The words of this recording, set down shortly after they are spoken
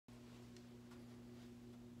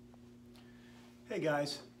Hey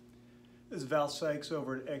guys, this is Val Sykes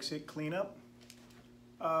over at Exit Cleanup.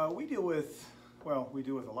 We deal with a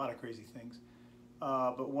lot of crazy things,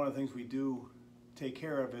 but one of the things we do take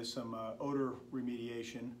care of is some odor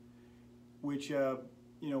remediation, which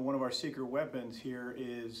one of our secret weapons here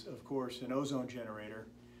is, of course, an ozone generator.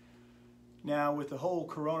 Now, with the whole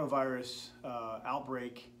coronavirus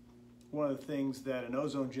outbreak, one of the things that an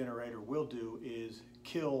ozone generator will do is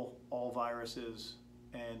kill all viruses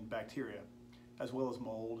and bacteria, as well as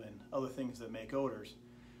mold and other things that make odors.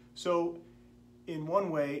 So in one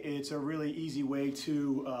way, it's a really easy way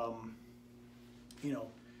to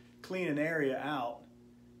clean an area out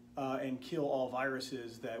and kill all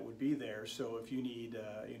viruses that would be there. So if you need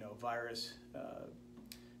virus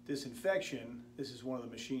disinfection, this is one of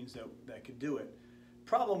the machines that could do it.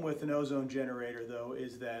 Problem with an ozone generator, though,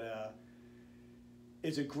 is that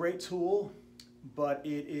it's a great tool, but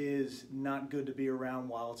it is not good to be around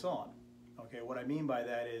while it's on. Okay, what I mean by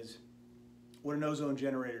that is, what an ozone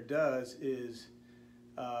generator does is,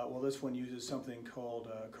 this one uses something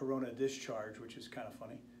called corona discharge, which is kind of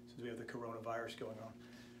funny since we have the coronavirus going on.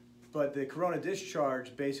 But the corona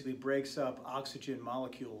discharge basically breaks up oxygen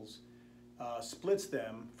molecules, splits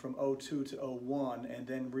them from O2 to O1, and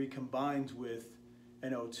then recombines with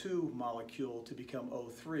an O2 molecule to become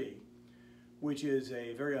O3, which is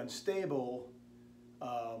a very unstable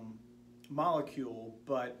molecule,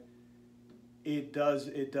 but it does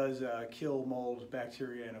kill mold,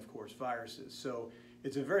 bacteria, and of course viruses. So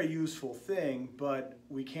it's a very useful thing, but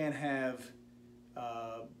we can't have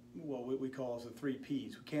what we call as the 3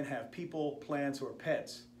 Ps. We can't have people, plants, or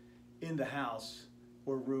pets in the house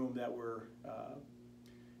or room that we're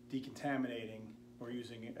decontaminating or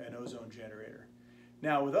using an ozone generator.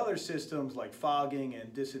 Now, with other systems like fogging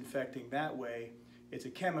and disinfecting that way, it's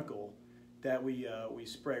a chemical that we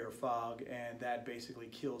spray or fog, and that basically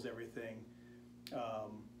kills everything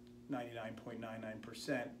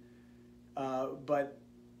 99.99%. But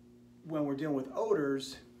when we're dealing with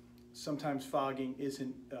odors, sometimes fogging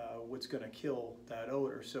isn't what's going to kill that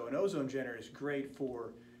odor. So an ozone generator is great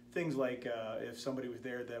for things like if somebody was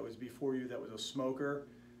there that was before you that was a smoker,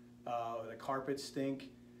 the carpet stink.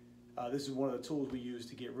 This is one of the tools we use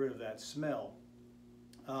to get rid of that smell.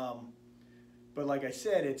 But like I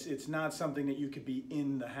said, it's not something that you could be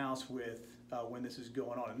in the house with when this is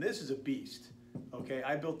going on. And this is a beast. Okay,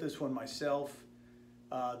 I built this one myself.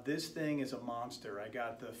 This thing is a monster. I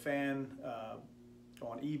got the fan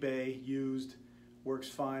on eBay used, works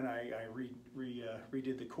fine. I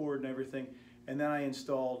redid the cord and everything, and then I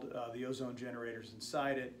installed the ozone generators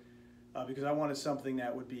inside it because I wanted something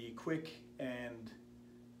that would be quick and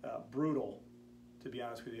brutal, to be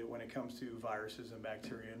honest with you, when it comes to viruses and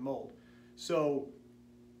bacteria and mold. So,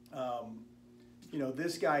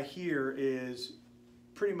 this guy here is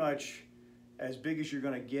pretty much as big as you're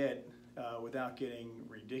going to get without getting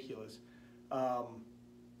ridiculous.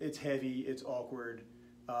 It's heavy, it's awkward,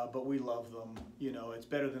 but we love them. It's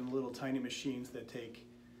better than little tiny machines that take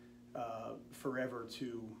forever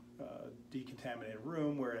to decontaminate a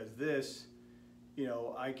room, whereas this,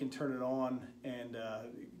 I can turn it on and a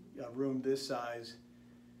room this size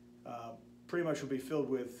pretty much will be filled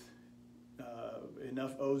with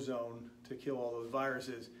enough ozone to kill all those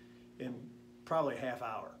viruses in probably a half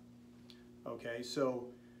hour. Okay, so,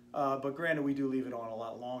 but granted, we do leave it on a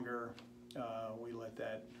lot longer. We let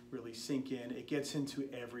that really sink in. It gets into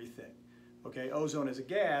everything. Okay, ozone is a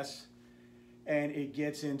gas, and it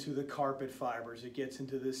gets into the carpet fibers, it gets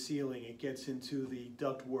into the ceiling, it gets into the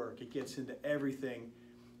duct work, it gets into everything,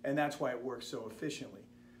 and that's why it works so efficiently.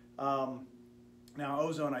 Now,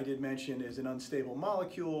 ozone, I did mention, is an unstable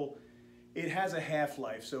molecule. It has a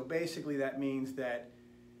half-life, so basically that means that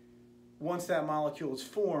once that molecule is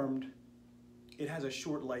formed, it has a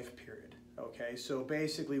short life period. Okay, so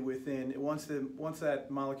basically once that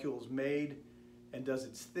molecule is made and does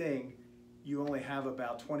its thing, you only have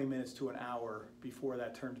about 20 minutes to an hour before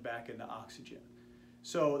that turns back into oxygen.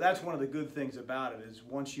 So that's one of the good things about it, is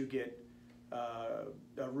once you get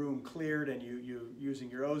a room cleared and you're using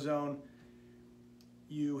your ozone,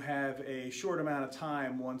 you have a short amount of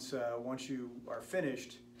time once you are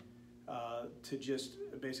finished to just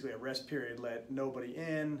basically a rest period, let nobody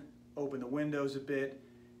in, open the windows a bit,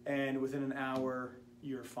 and within an hour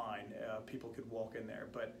you're fine. People could walk in there,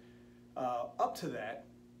 but up to that,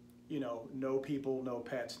 no people, no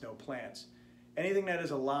pets, no plants. Anything that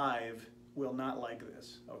is alive will not like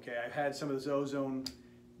this. Okay, I've had some of this ozone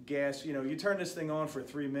gas. You turn this thing on for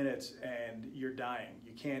 3 minutes and you're dying.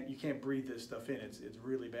 You can't breathe this stuff in. It's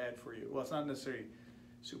really bad for you. Well, it's not necessarily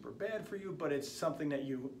super bad for you, but it's something that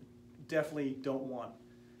you definitely don't want.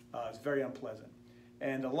 It's very unpleasant.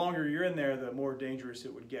 And the longer you're in there, the more dangerous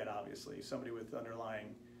it would get, obviously. Somebody with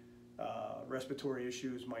underlying respiratory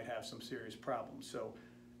issues might have some serious problems. So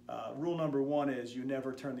rule number one is you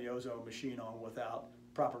never turn the ozone machine on without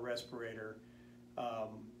proper respirator,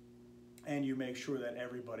 and you make sure that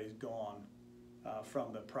everybody's gone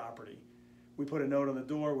from the property. We put a note on the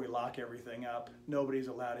door, we lock everything up. Nobody's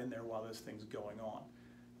allowed in there while this thing's going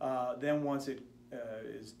on. Then once it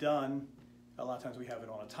is done, a lot of times we have it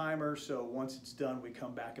on a timer, so once it's done, we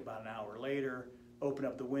come back about an hour later, open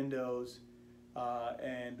up the windows,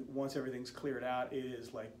 and once everything's cleared out, it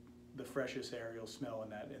is like the freshest air you'll smell in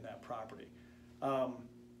that property.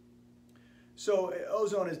 So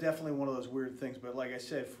ozone is definitely one of those weird things, but like I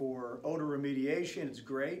said, for odor remediation, it's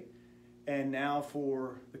great. And now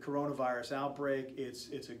for the coronavirus outbreak,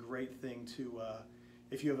 it's a great thing to,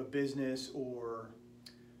 if you have a business or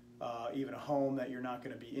even a home that you're not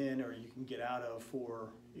going to be in or you can get out of for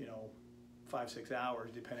 5-6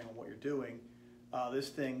 hours, depending on what you're doing, this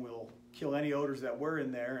thing will kill any odors that were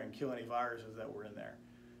in there and kill any viruses that were in there.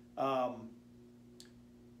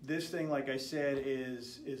 This thing, like I said,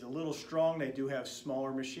 is a little strong. They do have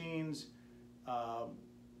smaller machines,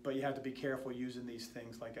 but you have to be careful using these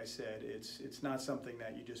things. Like I said, it's not something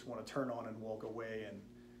that you just want to turn on and walk away and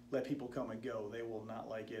let people come and go. They will not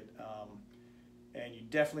like it. And you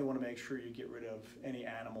definitely want to make sure you get rid of any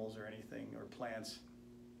animals or anything or plants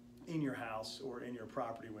in your house or in your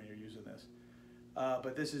property when you're using this.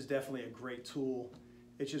 But this is definitely a great tool.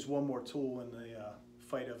 It's just one more tool in the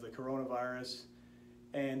fight of the coronavirus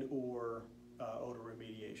and or odor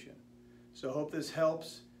remediation. So I hope this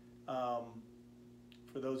helps.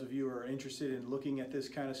 For those of you who are interested in looking at this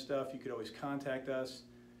kind of stuff, you could always contact us.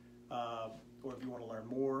 Or if you want to learn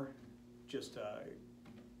more, just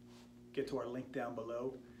get to our link down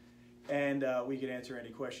below, and we can answer any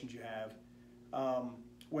questions you have.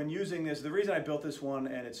 When using this, the reason I built this one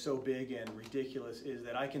and it's so big and ridiculous is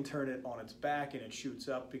that I can turn it on its back and it shoots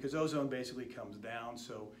up, because ozone basically comes down,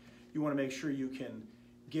 so you want to make sure you can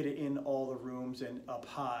get it in all the rooms and up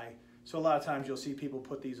high. So a lot of times you'll see people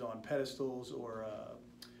put these on pedestals or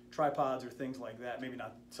tripods or things like that. Maybe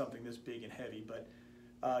not something this big and heavy, but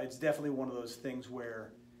it's definitely one of those things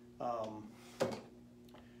where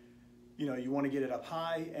you want to get it up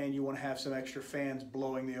high and you want to have some extra fans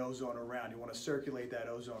blowing the ozone around. You want to circulate that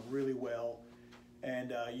ozone really well,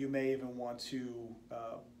 and you may even want to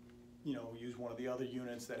use one of the other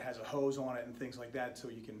units that has a hose on it and things like that, so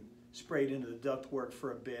you can spray it into the ductwork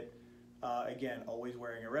for a bit. Again, always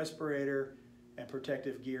wearing a respirator and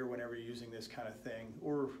protective gear whenever you're using this kind of thing,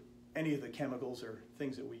 or any of the chemicals or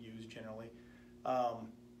things that we use generally.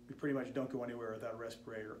 We pretty much don't go anywhere without a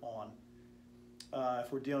respirator on.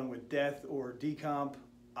 If we're dealing with death or decomp,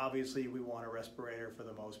 obviously we want a respirator for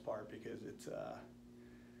the most part, because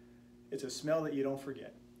it's a smell that you don't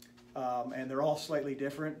forget. And they're all slightly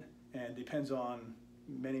different and depends on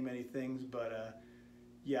many things, but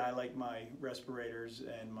yeah, I like my respirators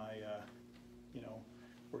and my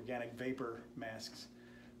organic vapor masks.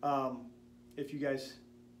 If you guys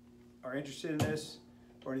are interested in this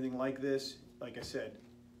or anything like this, like I said,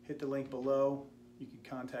 hit the link below. You can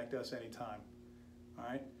contact us anytime. All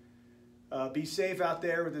right. Be safe out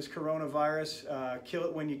there with this coronavirus. Kill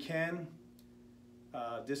it when you can.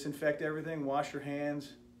 Disinfect everything. Wash your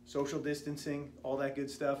hands. Social distancing. All that good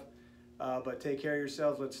stuff. But take care of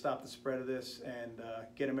yourselves. Let's stop the spread of this and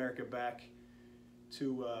get America back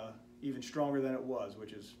to even stronger than it was,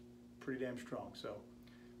 which is pretty damn strong. So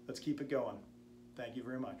let's keep it going. Thank you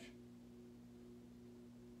very much.